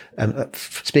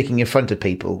speaking in front of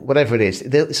people, whatever it is.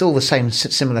 It's all the same,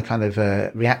 similar kind of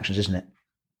reactions, isn't it?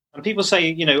 And people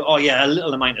say, oh yeah, a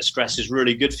little amount of stress is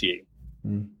really good for you.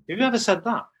 Have you ever said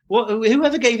that? Well,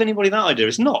 whoever gave anybody that idea?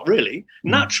 It's not really.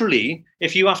 Naturally,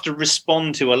 if you have to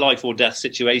respond to a life or death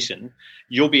situation,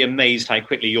 you'll be amazed how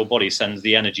quickly your body sends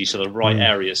the energy to the right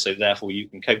areas. So therefore you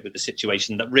can cope with the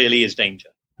situation that really is danger.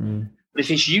 But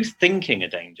if it's you thinking a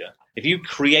danger, if you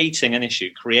creating an issue,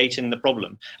 creating the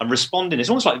problem and responding, it's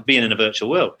almost like being in a virtual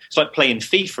world. It's like playing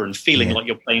FIFA and feeling like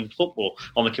you're playing football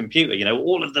on the computer.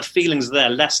 All of the feelings are there,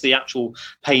 less the actual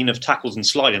pain of tackles and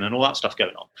sliding and all that stuff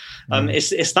going on.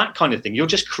 It's that kind of thing. You're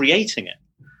just creating it.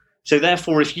 So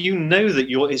therefore, if you know that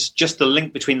it's just the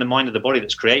link between the mind and the body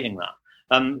that's creating that,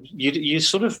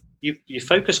 you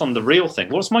focus on the real thing.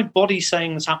 What's my body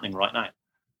saying that's happening right now?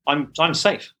 I'm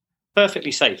safe,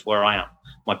 perfectly safe where I am.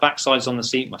 My backside's on the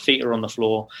seat, my feet are on the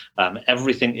floor.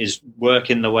 Everything is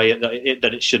working the way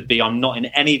that it should be. I'm not in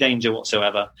any danger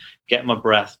whatsoever. Get my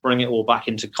breath, bring it all back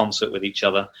into concert with each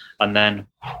other, and then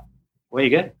where you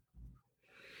go.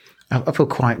 I feel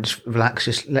quite relaxed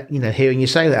just hearing you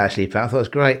say that, actually, Pat. I thought it was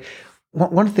great.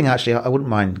 One thing, actually, I wouldn't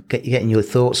mind getting your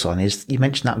thoughts on is you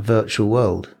mentioned that virtual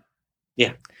world.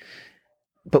 Yeah.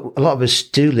 But a lot of us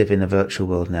do live in a virtual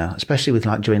world now, especially with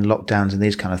during lockdowns and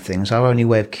these kind of things. Our only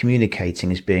way of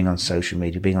communicating is being on social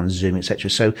media, being on Zoom,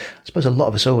 etc. So I suppose a lot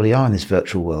of us already are in this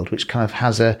virtual world, which kind of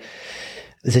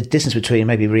there's a distance between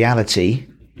maybe reality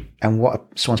and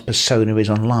what someone's persona is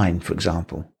online, for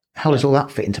example. How does all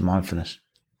that fit into mindfulness?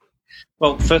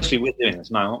 Well, firstly, we're doing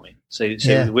this now, aren't we? So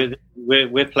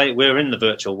we're in the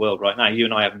virtual world right now. You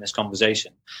and I having this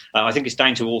conversation. I think it's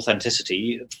down to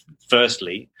authenticity.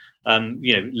 Firstly,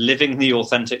 living the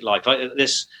authentic life.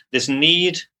 This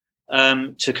need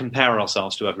to compare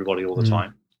ourselves to everybody all the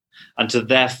time, and to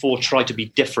therefore try to be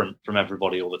different from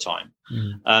everybody all the time,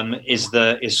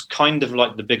 is kind of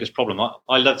like the biggest problem.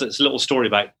 I love this little story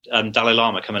about Dalai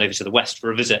Lama coming over to the West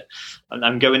for a visit, and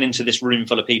I'm going into this room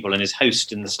full of people, and his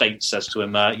host in the States says to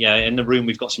him, in the room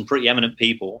we've got some pretty eminent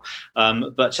people,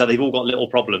 but they've all got little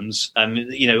problems.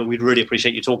 We'd really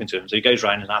appreciate you talking to them. So he goes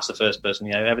around and asks the first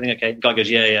person, everything okay? The guy goes,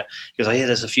 yeah. He goes, I hear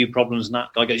there's a few problems and that.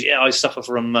 The guy goes, yeah, I suffer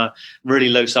from really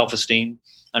low self-esteem.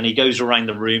 And he goes around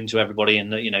the room to everybody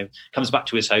and, comes back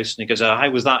to his host and he goes, how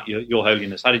was that, Your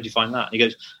Holiness? How did you find that? And he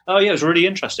goes, oh, yeah, it was really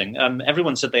interesting.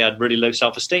 Everyone said they had really low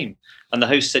self-esteem. And the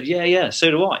host said, yeah,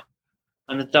 so do I.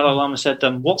 And the Dalai Lama said,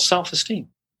 what's self-esteem?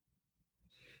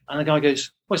 And the guy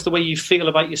goes, well, it's the way you feel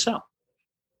about yourself.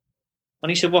 And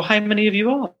he said, well, how many of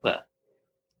you are there?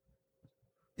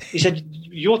 He said,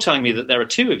 you're telling me that there are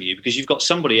two of you because you've got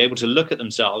somebody able to look at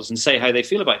themselves and say how they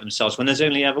feel about themselves when there's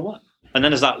only ever one. And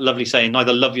then there's that lovely saying,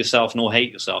 neither love yourself nor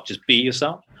hate yourself, just be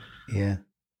yourself. Yeah.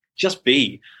 Just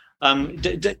be.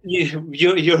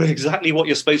 You're exactly what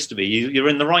you're supposed to be. You're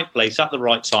in the right place at the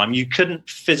right time. You couldn't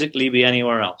physically be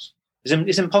anywhere else.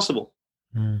 It's impossible.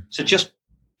 So just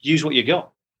use what you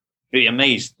got. You'll be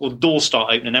amazed. Well, doors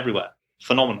start opening everywhere.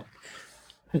 Phenomenal.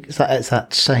 It's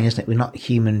that saying, isn't it? We're not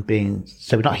human beings.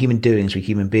 So we're not human doings, we're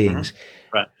human beings.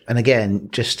 Mm-hmm. Right. And again,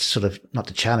 just sort of not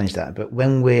to challenge that, but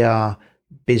when we are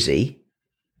busy,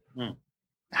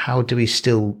 how do we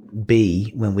still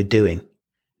be when we're doing?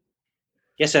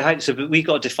 Yes, so we've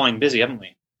got to define busy, haven't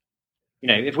we?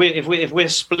 If we're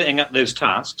splitting up those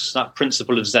tasks, that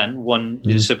principle of Zen,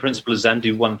 so principle of Zen,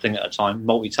 do one thing at a time,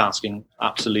 multitasking,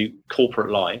 absolute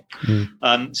corporate lie.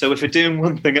 So if we're doing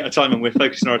one thing at a time and we're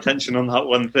focusing our attention on that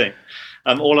one thing,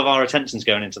 all of our attention's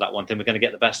going into that one thing. We're going to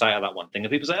get the best out of that one thing.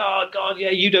 And people say, oh, God,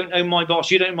 yeah, you don't know my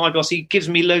boss. You don't know my boss. He gives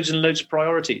me loads and loads of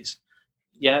priorities.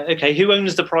 Yeah, okay, who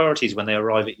owns the priorities when they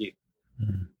arrive at you?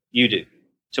 You do.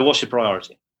 So what's your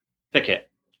priority? Pick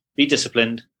it. Be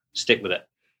disciplined. Stick with it.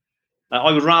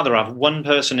 I would rather have one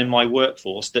person in my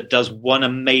workforce that does one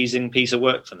amazing piece of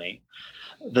work for me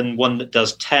than one that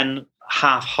does 10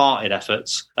 half-hearted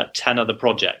efforts at 10 other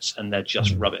projects and they're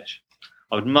just rubbish.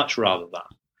 I would much rather that.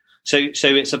 So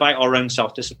it's about our own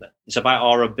self-discipline. It's about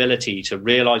our ability to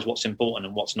realize what's important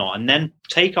and what's not, and then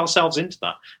take ourselves into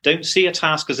that. Don't see a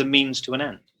task as a means to an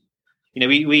end.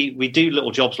 We do little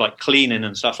jobs like cleaning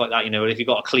and stuff like that. If you've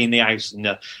got to clean the house and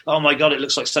oh my God, it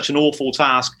looks like such an awful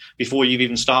task before you've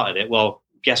even started it. Well,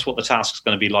 guess what the task's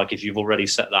going to be like if you've already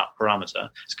set that parameter?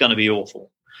 It's going to be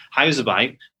awful. How's about,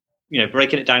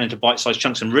 breaking it down into bite-sized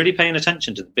chunks and really paying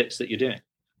attention to the bits that you're doing?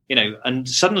 And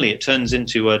suddenly it turns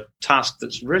into a task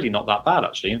that's really not that bad,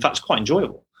 actually. In fact, it's quite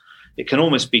enjoyable. It can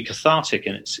almost be cathartic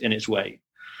in its way.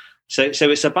 So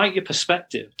it's about your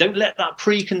perspective. Don't let that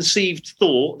preconceived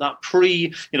thought,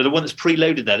 the one that's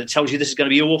preloaded there that tells you this is going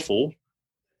to be awful,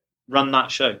 run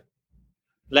that show.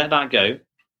 Let that go.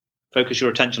 Focus your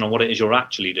attention on what it is you're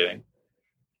actually doing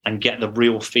and get the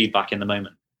real feedback in the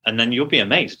moment. And then you'll be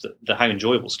amazed at how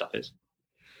enjoyable stuff is.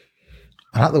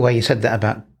 I like the way you said that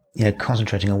about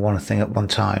concentrating on one thing at one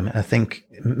time. I think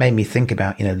it made me think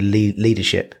about,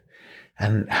 leadership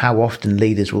and how often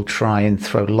leaders will try and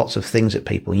throw lots of things at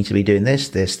people. You need to be doing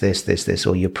this,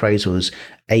 or your appraisal is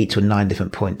 8 or 9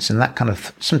 different points. And that kind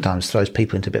of sometimes throws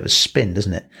people into a bit of a spin,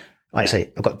 doesn't it? Like I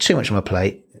say, I've got too much on my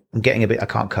plate. I'm getting a bit, I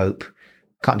can't cope.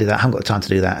 Can't do that. I haven't got the time to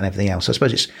do that and everything else. So I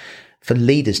suppose it's for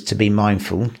leaders to be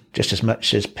mindful just as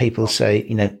much as people say,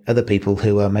 other people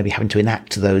who are maybe having to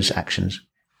enact those actions.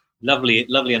 Lovely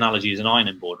analogy is an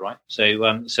ironing board, right? So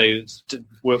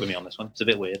work with me on this one. It's a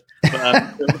bit weird.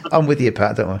 But, I'm with you,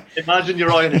 Pat, don't worry. Imagine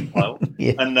your ironing pile,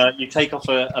 yeah. and you take off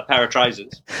a pair of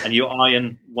trousers, and you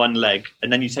iron one leg,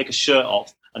 and then you take a shirt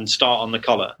off and start on the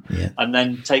collar, and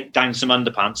then take down some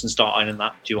underpants and start ironing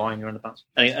that. Do you iron your underpants?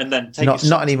 And then take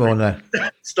not anymore, no.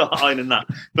 Start ironing that.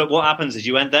 But what happens is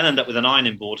you then end up with an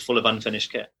ironing board full of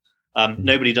unfinished kit.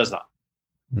 Nobody does that.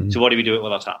 So why do we do it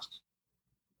with our tasks?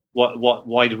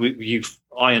 Why do you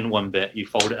iron one bit, you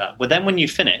fold it up? Well, then when you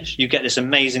finish, you get this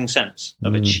amazing sense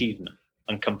of achievement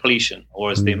and completion,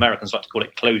 or as the Americans like to call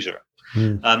it, closure.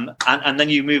 And then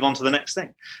you move on to the next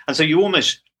thing. And so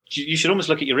you should almost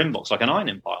look at your inbox like an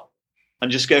ironing pile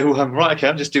and just go, right, okay,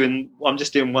 I'm just doing one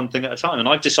thing at a time. And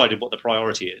I've decided what the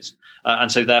priority is. And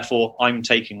so therefore I'm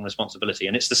taking responsibility.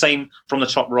 And it's the same from the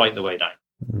top right the way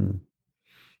down.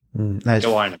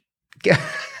 Go ironing.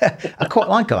 I quite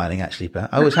like ironing, actually,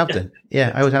 but I always have done.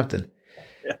 Yeah, I always have done.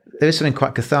 Yeah. There is something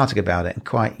quite cathartic about it and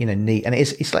quite, neat. And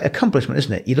it's like accomplishment,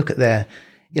 isn't it? You look at their,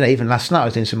 even last night I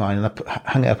was doing some ironing and I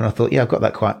hung it up and I thought, I've got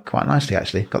that quite nicely,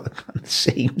 actually. Got the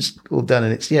seams all done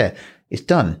and it's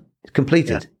done. It's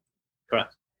completed. Yeah.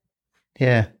 Correct.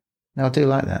 Yeah. No, I do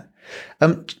like that.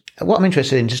 What I'm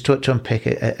interested in, just to unpick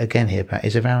it again here, Pat,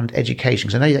 is around education.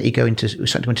 Because I know that you go into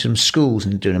some schools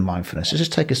and doing a mindfulness. So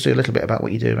just take us through a little bit about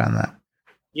what you do around that.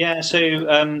 Yeah, so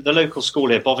the local school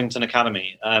here, Bovington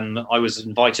Academy, I was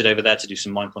invited over there to do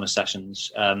some mindfulness sessions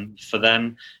for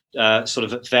them, sort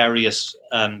of at various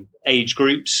age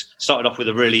groups. Started off with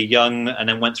a really young and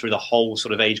then went through the whole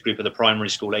sort of age group of the primary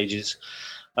school ages.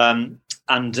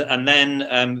 And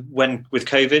then when with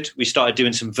COVID, we started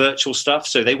doing some virtual stuff.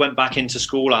 So they went back into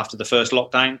school after the first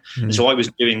lockdown. And so I was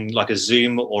doing like a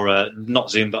Zoom or not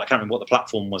Zoom, but I can't remember what the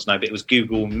platform was now, but it was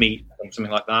Google Meet or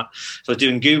something like that. So I was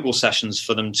doing Google sessions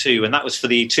for them too. And that was for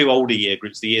the two older year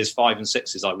groups, the years 5 and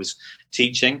 6s I was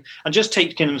teaching, and just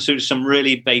taking them through some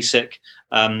really basic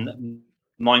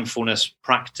mindfulness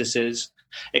practices,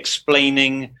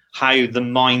 explaining how the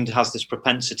mind has this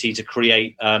propensity to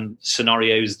create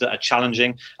scenarios that are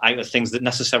challenging out of things that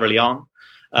necessarily aren't,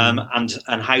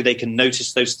 and how they can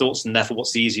notice those thoughts and therefore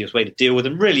what's the easiest way to deal with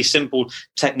them. Really simple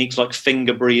techniques like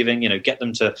finger breathing, get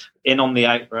them to in on the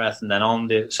out breath and then on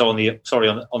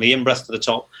the in breath to the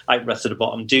top, out breath to the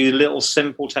bottom. Do little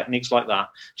simple techniques like that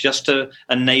just to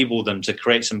enable them to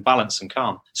create some balance and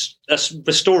calm,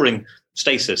 restoring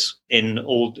stasis in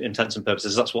all intents and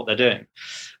purposes. That's what they're doing.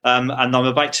 And I'm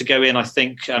about to go in, I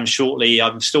think, shortly.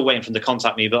 I'm still waiting for them to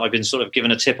contact me, but I've been sort of given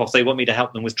a tip off. They want me to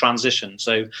help them with transition.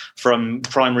 So from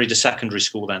primary to secondary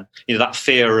school, then, that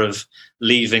fear of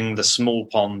leaving the small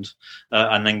pond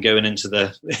and then going into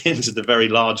the very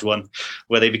large one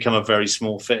where they become a very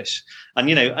small fish. And,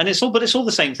 and it's all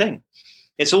the same thing.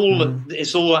 It's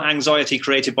all anxiety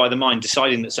created by the mind,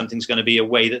 deciding that something's going to be a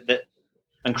way that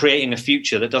and creating a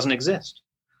future that doesn't exist,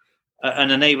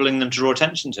 and enabling them to draw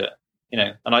attention to it.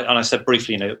 And I said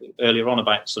briefly, earlier on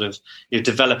about sort of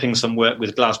developing some work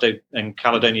with Glasgow and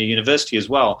Caledonia University as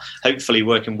well, hopefully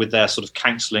working with their sort of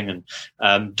counselling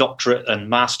and doctorate and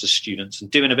master's students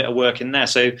and doing a bit of work in there.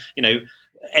 So,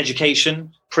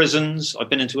 education, prisons, I've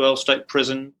been into Earlstoke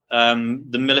Prison,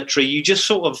 the military, you just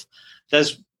sort of,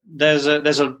 there's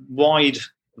a wide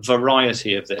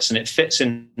variety of this, and it fits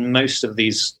in most of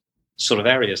these sort of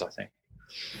areas, I think.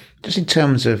 Just in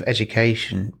terms of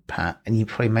education, Pat, and you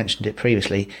probably mentioned it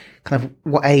previously, kind of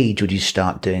what age would you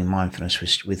start doing mindfulness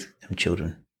with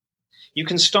children? You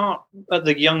can start at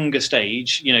the youngest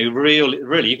age,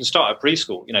 really, you can start at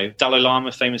preschool. Dalai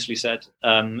Lama famously said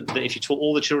that if you taught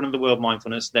all the children of the world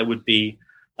mindfulness, there would be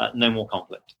no more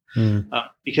conflict.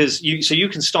 Because you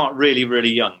can start really, really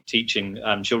young teaching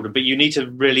children, but you need to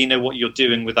really know what you're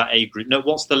doing with that age group. Know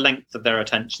what's the length of their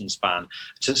attention span,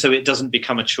 so it doesn't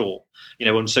become a chore.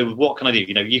 And so what can I do?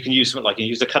 You can use something like, you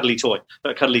use a cuddly toy,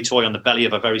 put a cuddly toy on the belly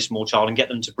of a very small child and get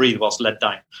them to breathe whilst led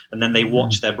down, and then they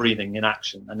watch their breathing in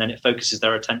action, and then it focuses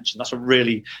their attention. That's a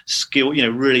really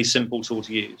really simple tool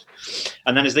to use.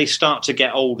 And then as they start to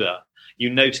get older,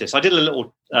 you notice. I did a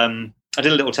little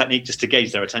technique just to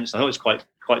gauge their attention. I thought it was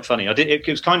quite funny. It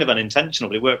was kind of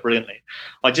unintentional, but it worked brilliantly.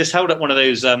 I just held up one of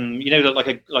those,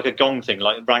 like a gong thing,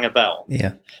 like rang a bell.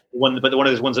 Yeah. But one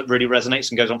of those ones that really resonates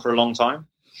and goes on for a long time.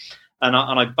 And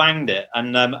I banged it,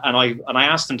 and I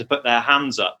asked them to put their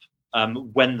hands up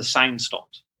when the sound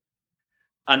stopped.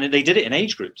 And they did it in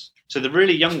age groups. So the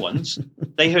really young ones,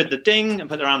 they heard the ding and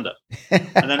put their hand up.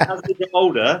 And then as they get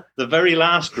older, the very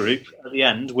last group at the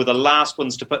end were the last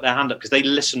ones to put their hand up because they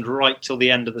listened right till the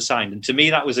end of the sound. And to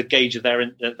me, that was a gauge of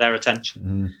their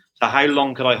attention. So how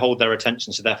long could I hold their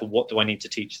attention? So therefore, what do I need to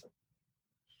teach them?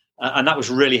 And that was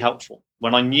really helpful.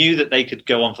 When I knew that they could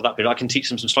go on for that period, I can teach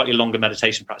them some slightly longer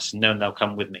meditation practice and knowing they'll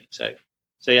come with me. So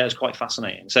yeah, it's quite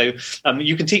fascinating. So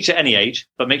you can teach at any age,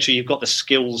 but make sure you've got the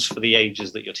skills for the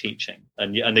ages that you're teaching,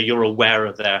 and that you're aware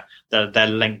of their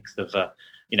length of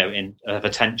of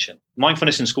attention.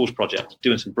 Mindfulness in Schools project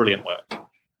doing some brilliant work.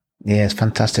 Yeah, it's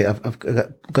fantastic. I've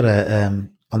got a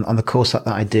on the course that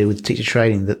I do with teacher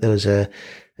training, that there was a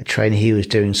trainer. He was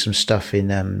doing some stuff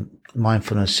in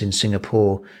mindfulness in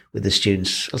Singapore with the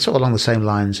students, sort of along the same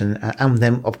lines, and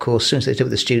then of course, as soon as they did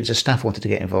with the students, the staff wanted to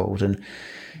get involved, and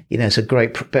it's a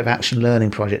great bit of action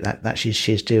learning project that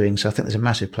she's doing. So I think there's a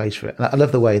massive place for it. And I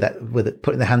love the way that with it,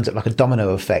 putting the hands up like a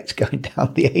domino effect going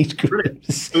down the age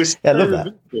groups. I love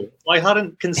that. I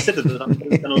hadn't considered that was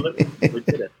going to look like we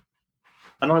did it.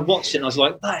 And I watched it and I was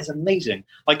like, that is amazing.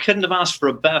 I couldn't have asked for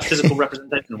a better physical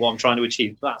representation of what I'm trying to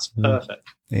achieve. That's perfect.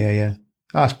 Yeah.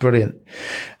 Oh, that's brilliant.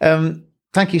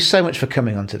 Thank you so much for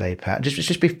coming on today, Pat.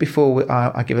 Just before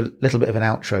I give a little bit of an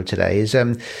outro today, is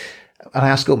and I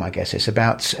ask all my guests, it's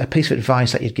about a piece of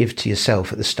advice that you'd give to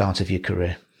yourself at the start of your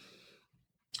career.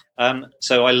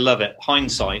 So I love it.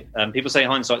 Hindsight. People say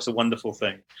hindsight's a wonderful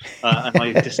thing, and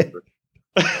I disagree.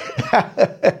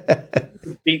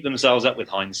 Beat themselves up with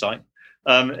hindsight.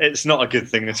 It's not a good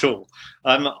thing at all.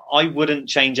 I wouldn't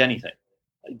change anything.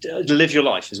 Live your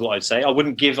life is what I'd say. I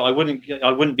wouldn't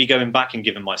be going back and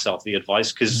giving myself the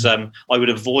advice, because I would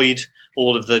avoid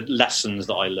all of the lessons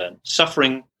that I learned.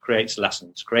 Suffering creates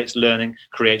lessons, creates learning,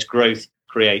 creates growth,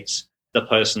 creates the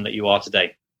person that you are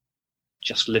today.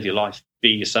 Just live your life, be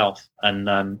yourself,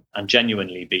 and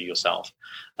genuinely be yourself,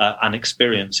 and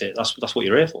experience it. That's what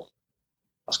you're here for.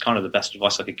 That's kind of the best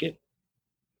advice I could give.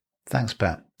 Thanks,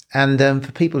 Pat. And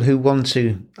for people who want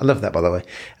to, I love that, by the way.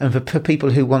 And for people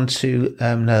who want to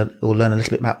learn a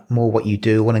little bit more what you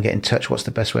do, want to get in touch, what's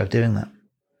the best way of doing that?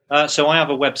 So I have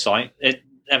a website.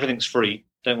 Everything's free.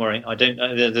 Don't worry. I don't.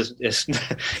 It's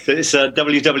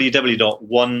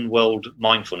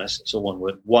www.oneworldmindfulness. It's all one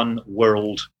word.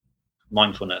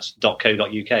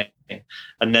 oneworldmindfulness.co.uk.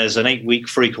 And there's an 8-week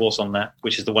free course on that,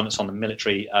 which is the one that's on the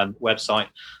military website.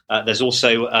 There's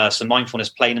also some mindfulness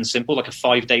plain and simple, like a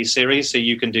 5-day series. So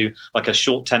you can do like a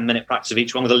short 10-minute practice of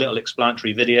each one with a little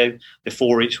explanatory video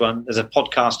before each one. There's a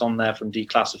podcast on there from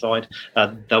Declassified.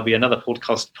 There'll be another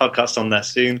podcast on there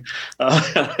soon. So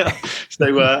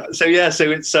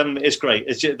it's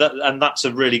great. And that's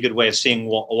a really good way of seeing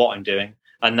what I'm doing.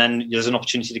 And then there's an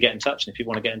opportunity to get in touch. And if you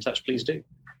want to get in touch, please do.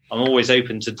 I'm always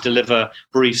open to deliver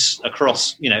briefs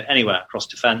across, anywhere, across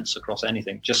defence, across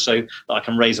anything, just so that I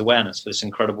can raise awareness for this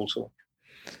incredible tool.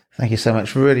 Thank you so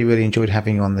much. Really, really enjoyed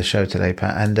having you on the show today,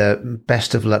 Pat. And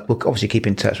best of luck. We'll obviously keep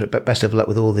in touch, but best of luck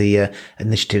with all the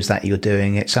initiatives that you're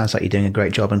doing. It sounds like you're doing a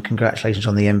great job, and congratulations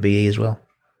on the MBE as well.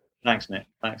 Thanks, Nick.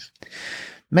 Thanks.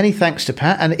 Many thanks to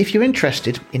Pat. And if you're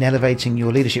interested in elevating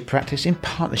your leadership practice in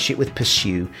partnership with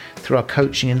Pursue through our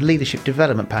coaching and leadership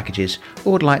development packages,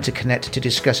 or would like to connect to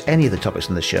discuss any of the topics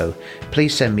on the show,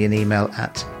 please send me an email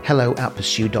at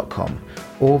hello@pursue.com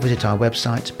or visit our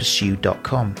website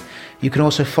pursue.com. You can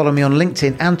also follow me on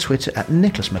LinkedIn and Twitter at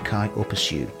Nicholas Mackay or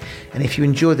Pursue. And if you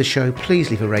enjoy the show, please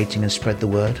leave a rating and spread the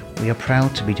word. We are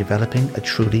proud to be developing a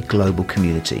truly global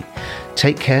community.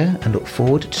 Take care and look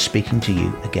forward to speaking to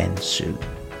you again soon.